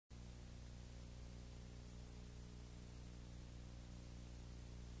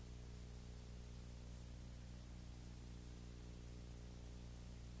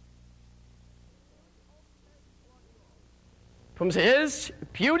Poom is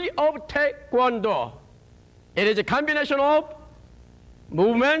beauty of Taekwondo. It is a combination of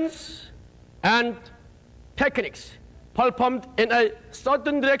movements and techniques performed in a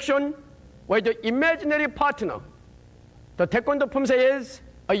certain direction with the imaginary partner. The Taekwondo Poom is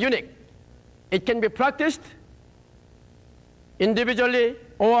a unique. It can be practiced individually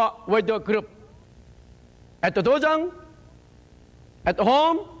or with a group. At the dojang, at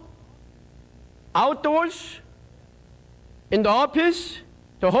home, outdoors, in the office,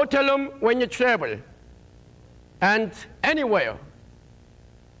 the hotel room when you travel, and anywhere.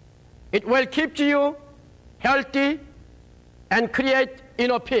 It will keep you healthy and create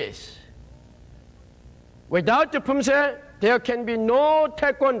inner peace. Without the Poom, there can be no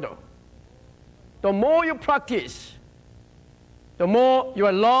Taekwondo. The more you practice, the more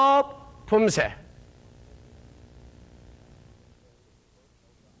you love Poom. Tae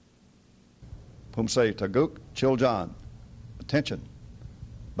Geuk, Chiljan. Attention.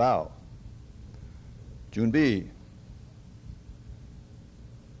 Bow. Junbi.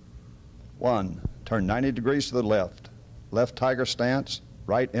 1. Turn 90 degrees to the left. Left tiger stance,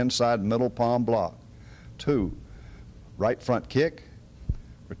 right inside middle palm block. 2. Right front kick.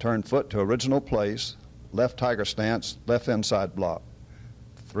 Return foot to original place. Left tiger stance, left inside block.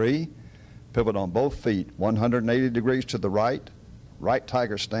 3. Pivot on both feet, 180 degrees to the right. Right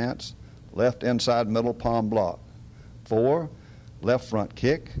tiger stance, left inside middle palm block. 4. Left front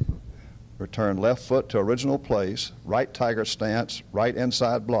kick. Return left foot to original place. Right tiger stance, right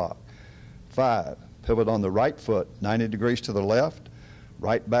inside block. 5. Pivot on the right foot, 90 degrees to the left.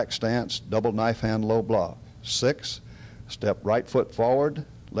 Right back stance, double knife hand low block. 6. Step right foot forward,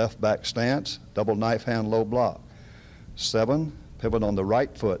 left back stance, double knife hand low block. 7. Pivot on the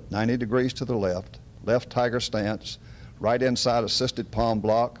right foot, 90 degrees to the left. Left tiger stance, right inside assisted palm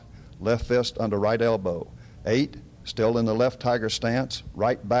block, left fist under right elbow. 8. Still in the left tiger stance,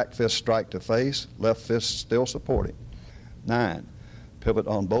 right back fist strike to face, left fist still supporting. 9. Pivot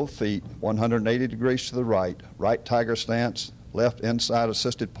on both feet, 180 degrees to the right, right tiger stance, left inside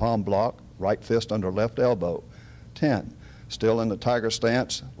assisted palm block, right fist under left elbow. 10. Still in the tiger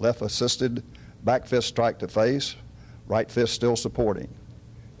stance, left assisted back fist strike to face, right fist still supporting.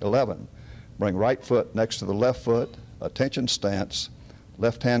 11. Bring right foot next to the left foot, attention stance,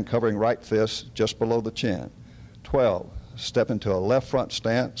 left hand covering right fist just below the chin. 12. Step into a left front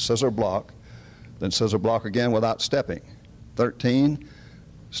stance, scissor block, then scissor block again without stepping. 13.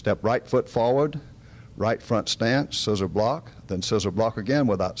 Step right foot forward, right front stance, scissor block, then scissor block again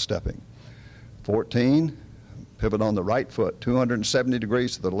without stepping. 14. Pivot on the right foot, 270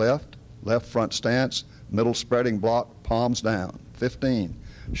 degrees to the left, left front stance, middle spreading block, palms down. 15.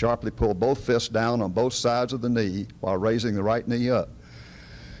 Sharply pull both fists down on both sides of the knee while raising the right knee up.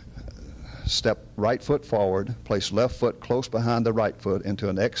 Step right foot forward, place left foot close behind the right foot into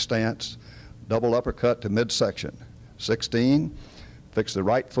an X stance, double uppercut to midsection. 16. Fix the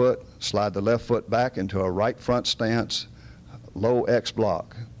right foot, slide the left foot back into a right front stance, low X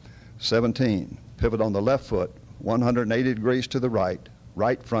block. 17. Pivot on the left foot, 180 degrees to the right,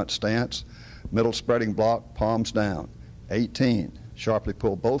 right front stance, middle spreading block, palms down. 18. Sharply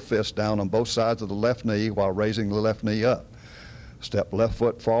pull both fists down on both sides of the left knee while raising the left knee up. Step left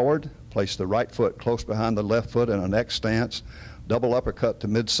foot forward, place the right foot close behind the left foot in an X stance, double uppercut to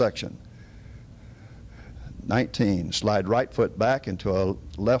midsection. 19. Slide right foot back into a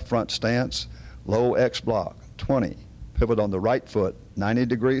left front stance, low X block. 20. Pivot on the right foot, 90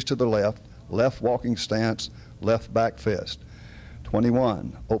 degrees to the left, left walking stance, left back fist.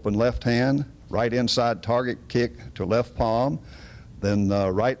 21. Open left hand, right inside target kick to left palm, then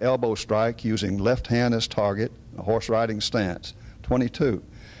right elbow strike using left hand as target, a horse riding stance. 22.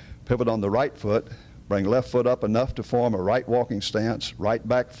 Pivot on the right foot, bring left foot up enough to form a right walking stance, right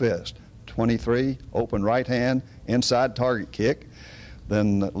back fist. 23. Open right hand, inside target kick,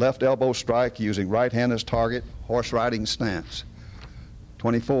 then left elbow strike using right hand as target, horse riding stance.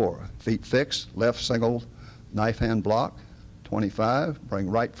 24. Feet fixed, left single knife hand block. 25. Bring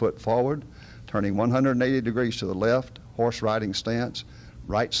right foot forward, turning 180 degrees to the left, horse riding stance,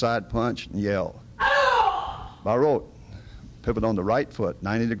 right side punch, and yell. Barot. Pivot on the right foot,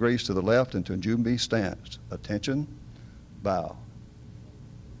 90 degrees to the left into a Junbi stance. Attention, bow.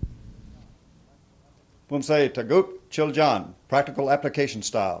 Poom Tae Geuk, Chiljan, practical application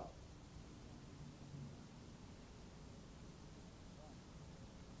style.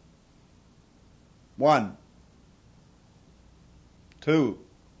 1, 2,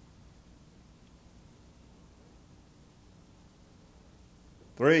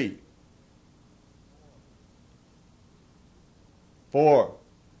 3, 4,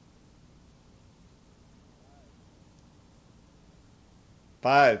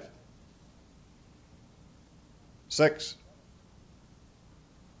 5, 6,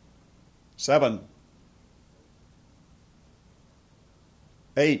 7,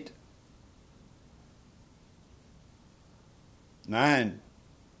 8, 9,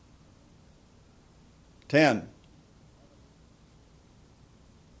 10,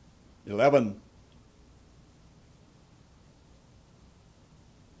 11,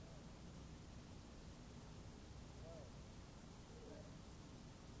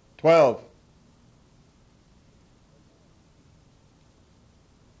 12,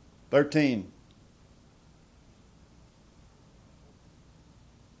 13,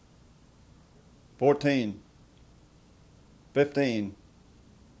 14, 15,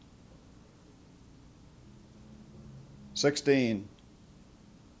 16,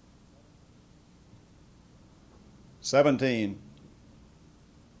 17,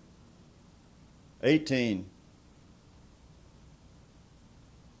 18,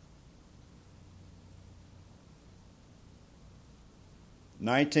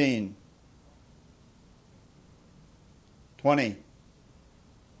 19, 20,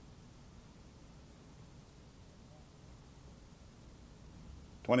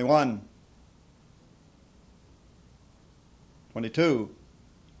 21, 22,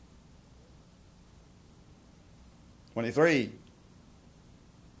 23,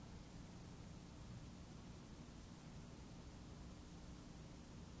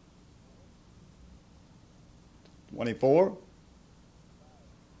 24,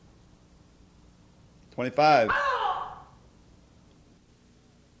 25,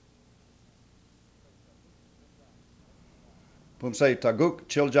 poom say Tae Geuk,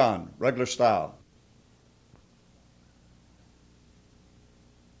 Chiljan, regular style.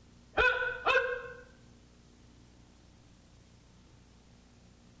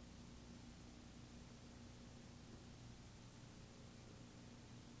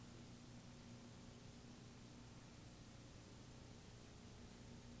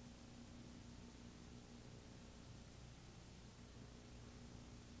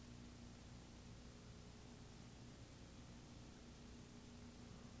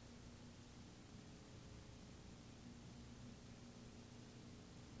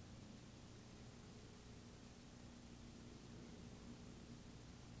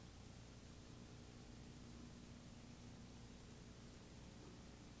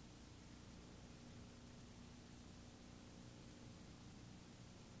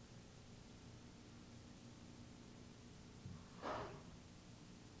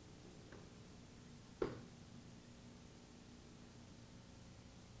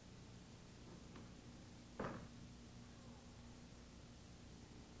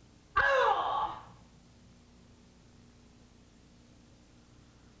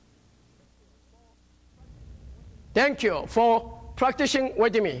 Thank you for practicing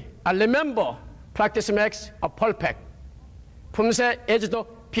with me. And remember, practice makes a perfect. Poom is the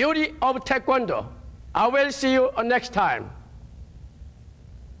beauty of Taekwondo. I will see you next time.